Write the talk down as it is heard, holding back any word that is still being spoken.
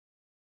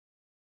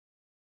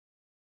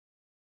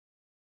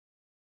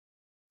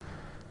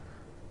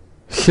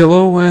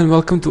Hello and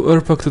welcome to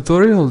ERPAG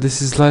tutorial.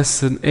 This is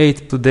lesson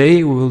 8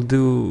 today. We will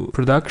do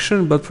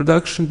production, but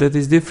production that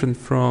is different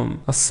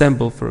from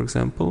assemble, for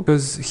example.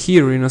 Because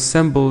here in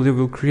assemble you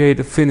will create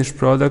a finished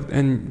product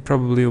and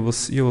probably you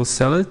will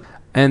sell it.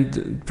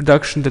 And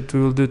production that we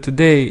will do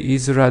today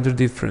is rather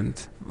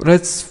different.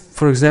 Let's,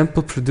 for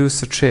example,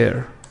 produce a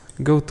chair.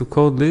 Go to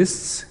code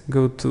lists,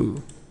 go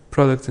to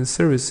product and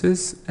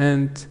services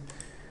and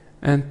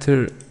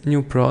enter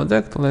new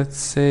product. Let's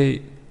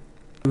say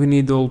we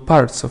need all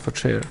parts of a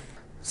chair.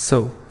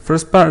 So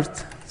first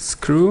part,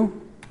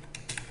 screw,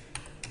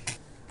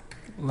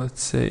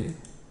 let's say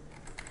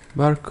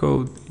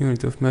barcode,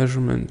 unit of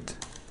measurement,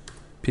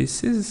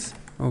 pieces.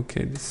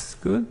 Okay, this is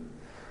good.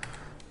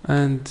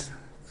 And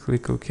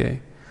click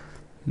OK.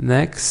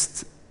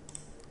 Next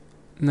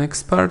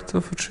part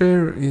of a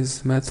chair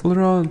is metal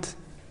rod,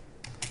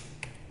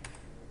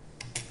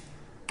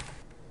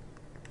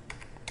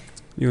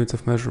 unit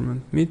of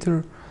measurement,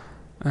 meter,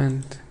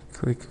 and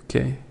click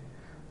OK.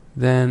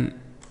 Then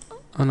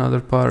another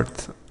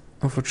part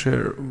of a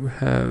chair we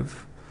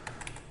have,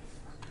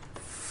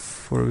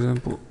 for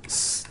example,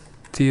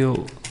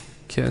 steel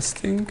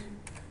casting,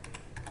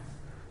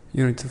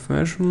 unit of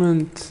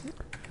measurement,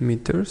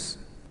 meters.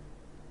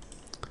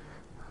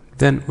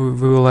 Then we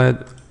will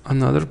add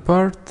another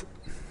part,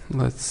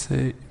 let's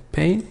say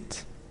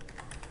paint,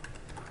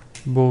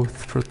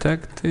 both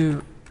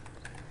protective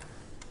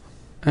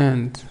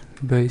and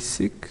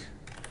basic.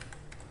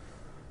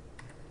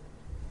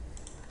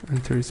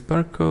 Enter its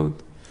barcode,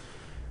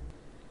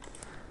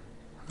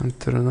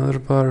 enter another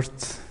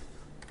part,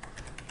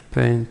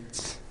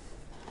 paint,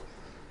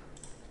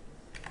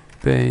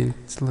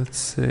 let's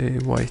say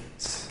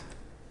white,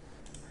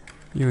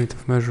 unit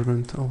of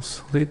measurement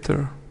also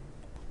liter,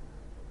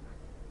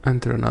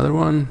 enter another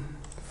one,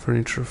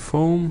 furniture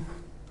foam,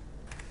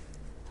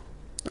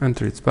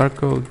 enter its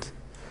barcode,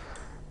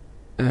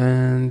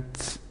 and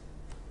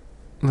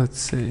let's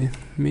say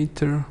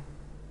meter.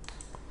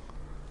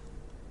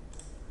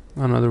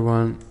 Another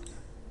one,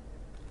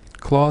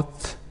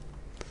 cloth,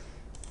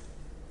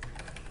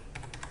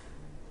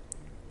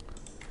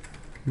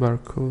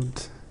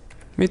 barcode,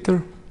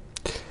 meter.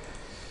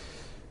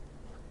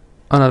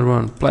 Another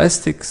one,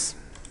 plastics.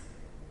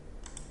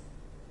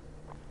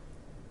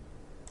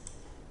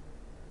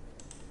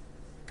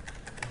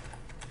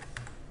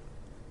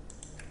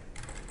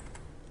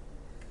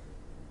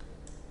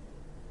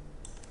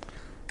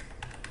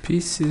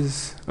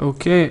 Pieces.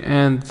 Okay,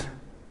 and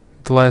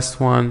the last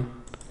one,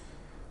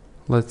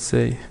 let's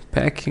say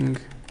packing,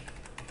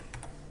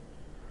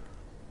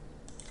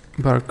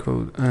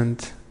 barcode,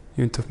 and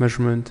unit of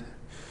measurement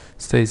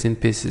stays in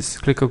pieces.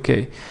 Click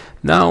OK.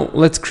 Now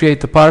let's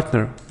create a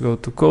partner. Go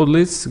to code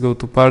lists, go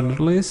to partner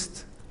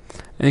list,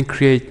 and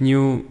create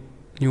new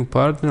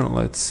partner.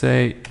 Let's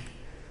say,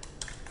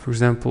 for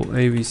example,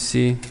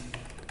 ABC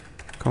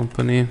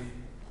company.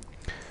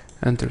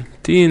 Enter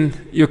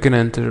TIN. You can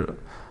enter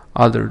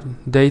other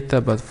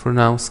data, but for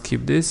now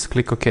skip this.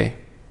 Click OK.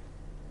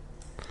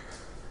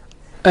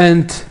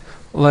 And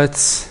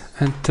let's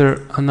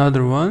enter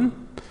another one,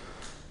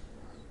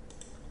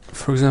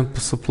 for example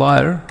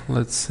supplier,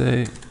 let's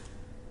say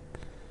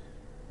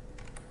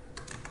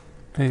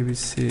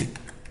ABC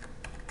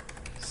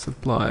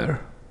supplier.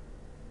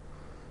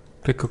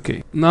 Click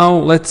OK. Now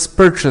let's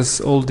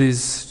purchase all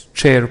these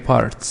chair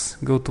parts.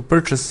 Go to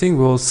purchasing,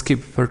 we'll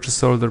skip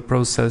purchase order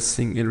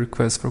processing and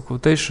request for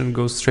quotation,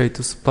 go straight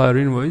to supplier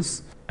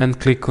invoice and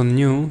click on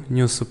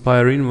new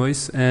supplier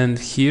invoice, and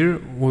here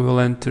we will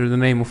enter the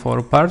name of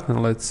our partner,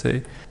 let's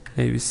say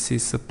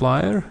ABC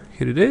supplier.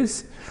 Here it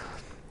is,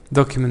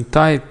 document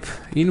type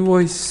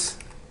invoice,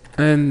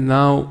 and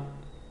now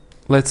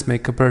let's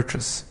make a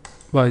purchase.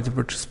 Buy the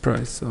purchase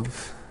price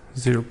of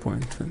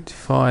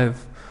 0.25.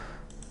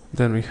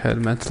 then we had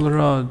metal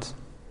rod,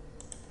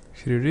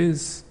 here it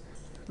is,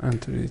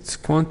 enter its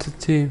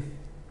quantity.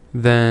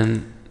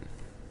 Then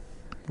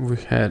we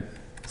had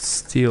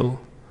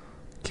steel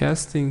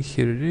casting,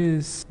 here it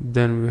is.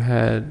 Then we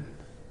had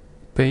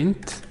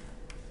paint,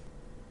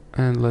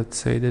 and let's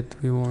say that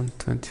we want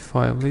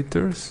 25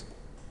 liters.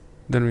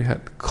 Then we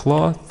had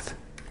cloth,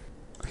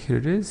 here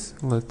it is,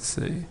 let's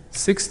say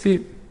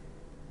 60.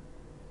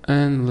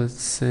 And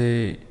let's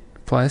say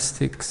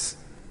plastics,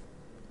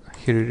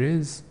 here it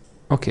is.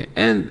 Okay,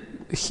 and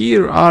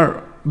here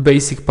are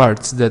basic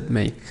parts that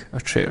make a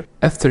chair.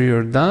 After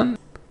you're done,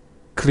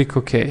 click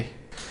OK.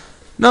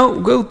 Now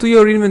go to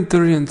your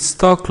inventory and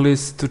stock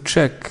list to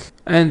check,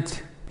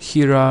 and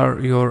here are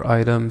your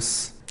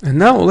items. And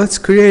now let's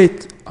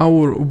create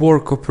our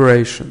work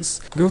operations.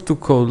 Go to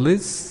code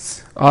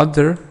lists,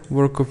 other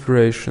work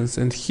operations,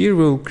 and here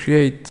we'll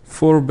create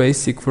 4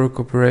 basic work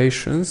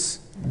operations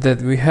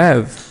that we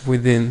have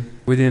within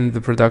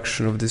the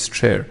production of this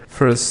chair.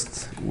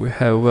 First we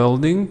have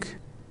welding,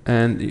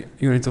 and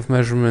unit of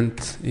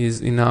measurement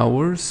is in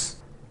hours.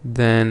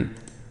 Then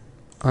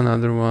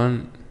another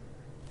one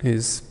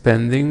is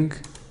bending,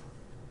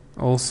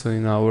 also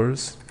in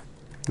hours.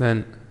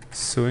 Then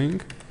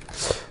sewing,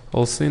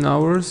 also in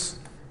hours.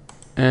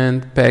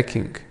 And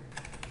packing,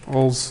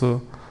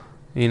 also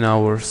in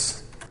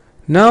hours.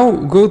 Now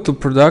go to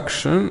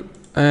production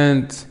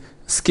and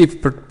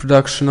skip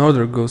production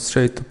order, go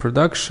straight to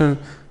production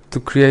to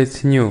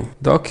create new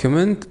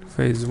document,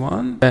 phase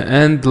 1,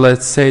 and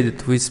let's say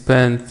that we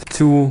spent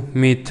 2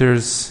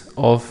 meters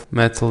of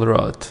metal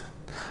rod.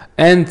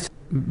 And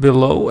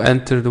below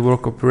enter the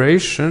work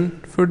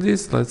operation for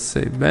this, let's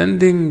say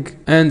bending,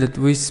 and that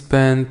we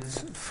spent,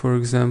 for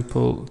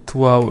example,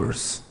 2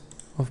 hours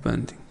of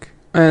bending.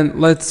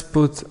 And let's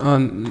put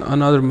on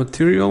another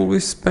material we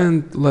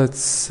spent, let's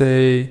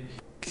say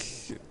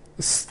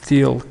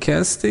steel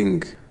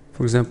casting,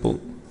 for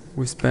example,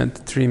 we spent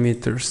 3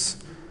 meters.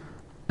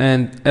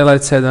 And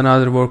let's add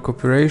another work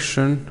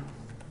operation,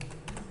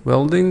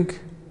 welding,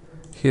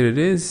 here it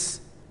is,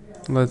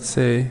 let's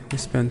say we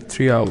spent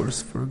 3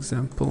 hours, for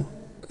example.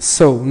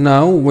 So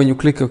now when you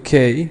click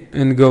OK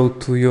and go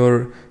to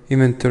your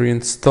inventory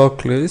and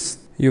stock list,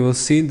 you will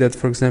see that,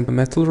 for example,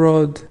 metal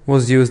rod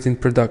was used in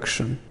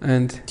production,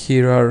 and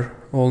here are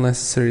all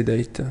necessary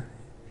data.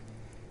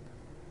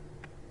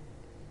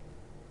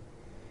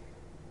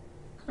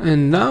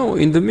 And now,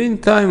 in the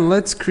meantime,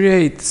 let's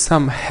create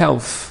some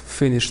half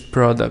finished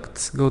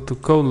products. Go to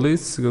code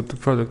lists, go to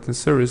product and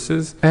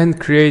services, and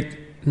create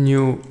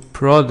new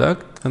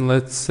product. And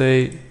let's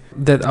say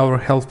that our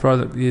health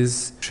product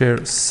is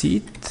chair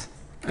seat.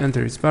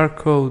 Enter its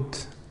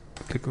barcode,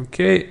 click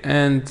OK,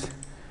 and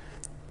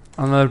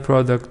another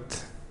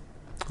product,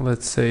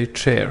 let's say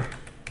chair.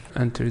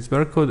 Enter its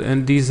barcode,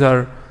 and these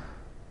are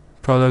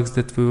products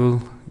that we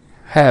will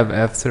have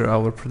after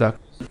our production.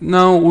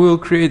 Now we will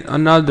create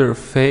another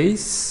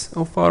phase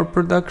of our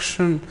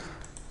production,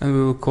 and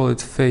we will call it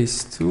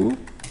phase 2,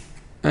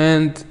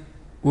 and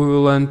we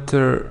will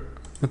enter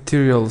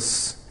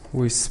materials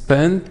we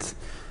spent,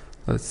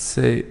 let's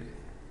say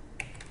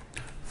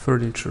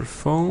furniture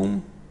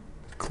foam,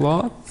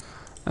 cloth,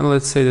 and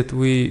let's say that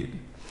we,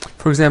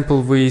 for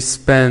example, we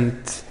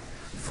spent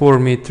 4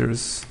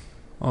 meters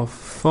of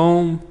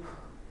foam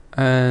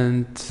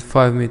and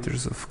 5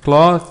 meters of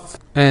cloth.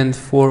 And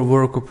for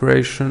work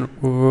operation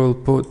we will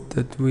put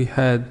that we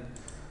had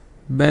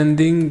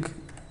bending,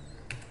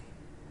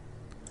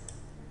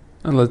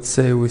 and let's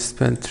say we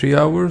spent 3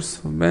 hours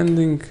of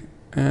bending,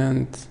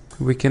 and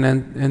we can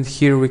and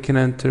here we can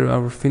enter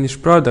our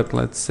finished product,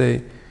 let's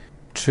say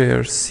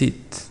chair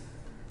seat,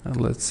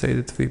 and let's say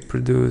that we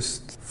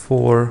produced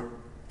 4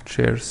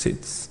 chair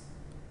seats.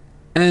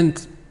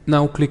 And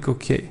now click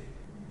OK.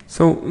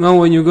 So now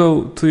when you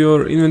go to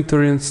your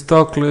inventory and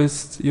stock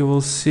list, you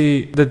will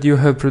see that you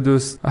have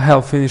produced a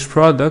half finished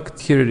product.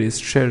 Here it is,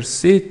 chair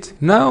seat.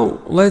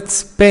 Now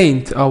let's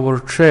paint our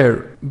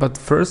chair, but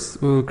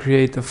first we will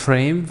create a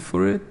frame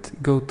for it.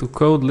 Go to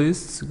code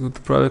lists, go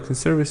to product and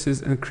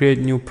services, and create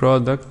new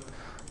product.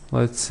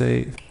 Let's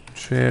say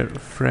chair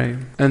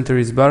frame. Enter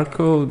its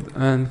barcode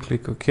and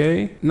click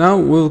OK. Now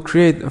we'll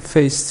create a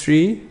phase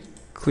 3.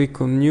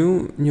 Click on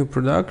new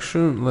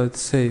production.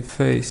 Let's say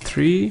phase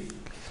 3.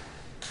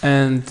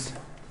 And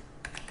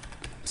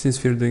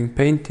since we're doing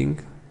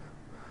painting,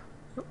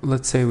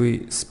 let's say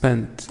we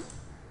spent,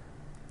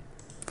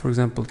 for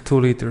example, 2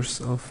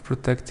 liters of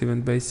protective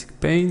and basic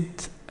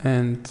paint,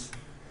 and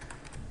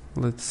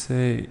let's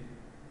say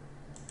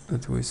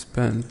that we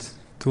spent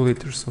 2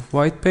 liters of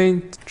white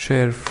paint.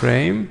 Chair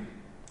frame,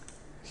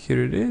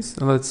 here it is,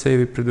 and let's say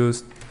we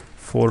produced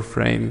 4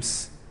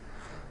 frames.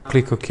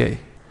 Click OK.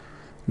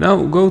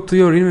 Now go to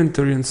your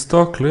inventory and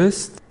stock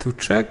list to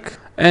check.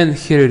 And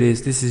here it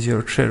is, this is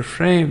your chair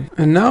frame.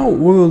 And now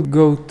we will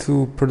go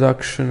to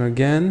production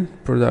again,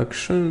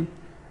 production,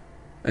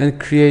 and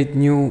create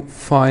new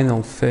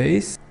final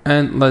phase.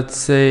 And let's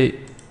say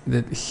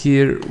that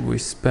here we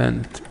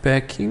spent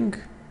packing,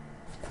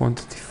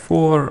 quantity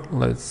 4,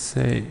 let's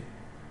say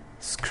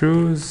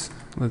screws,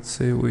 let's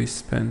say we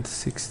spent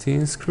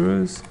 16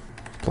 screws,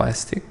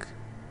 plastic,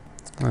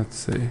 let's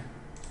say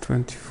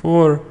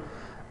 24.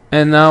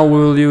 And now we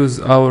will use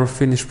our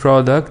finished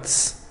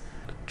products,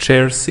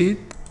 chair seat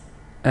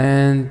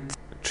and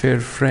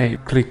chair frame.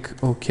 Click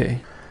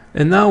OK.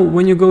 And now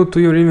when you go to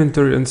your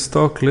inventory and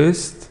stock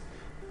list,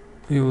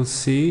 you will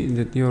see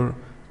that your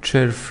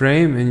chair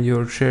frame and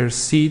your chair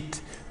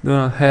seat do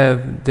not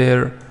have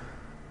their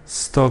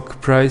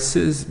stock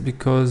prices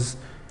because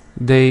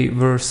they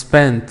were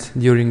spent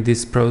during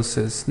this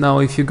process. Now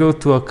if you go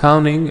to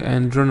accounting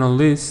and journal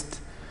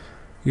list,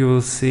 you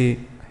will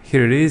see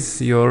here it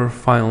is, your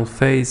final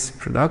phase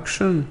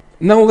production.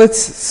 Now let's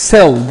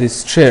sell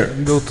this chair.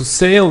 Go to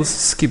sales,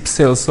 skip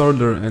sales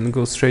order and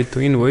go straight to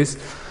invoice.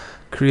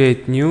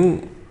 Create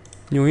new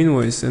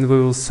invoice, and we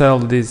will sell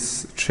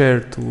this chair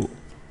to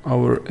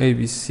our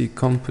ABC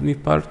company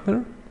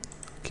partner.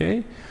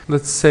 Okay,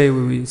 let's say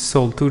we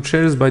sold 2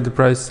 chairs by the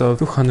price of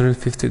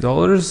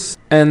 $250.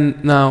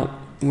 And now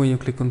when you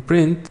click on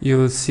print, you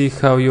will see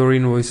how your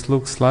invoice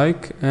looks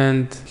like,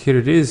 and here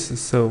it is.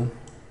 So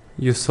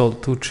you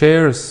sold 2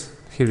 chairs,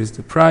 here is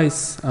the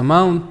price,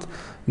 amount.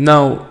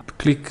 Now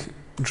click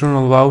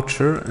journal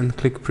voucher and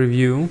click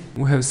preview.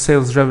 We have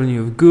sales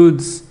revenue of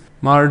goods,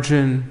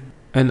 margin,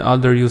 and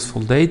other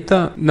useful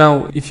data.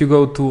 Now, if you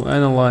go to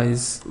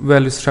analyze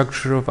value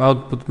structure of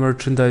output,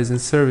 merchandise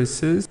and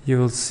services, you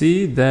will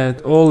see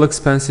that all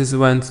expenses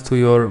went to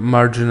your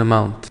margin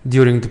amount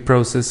during the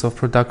process of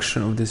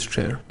production of this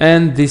chair.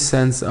 And this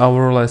ends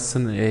our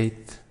lesson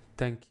 8.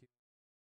 Thank you.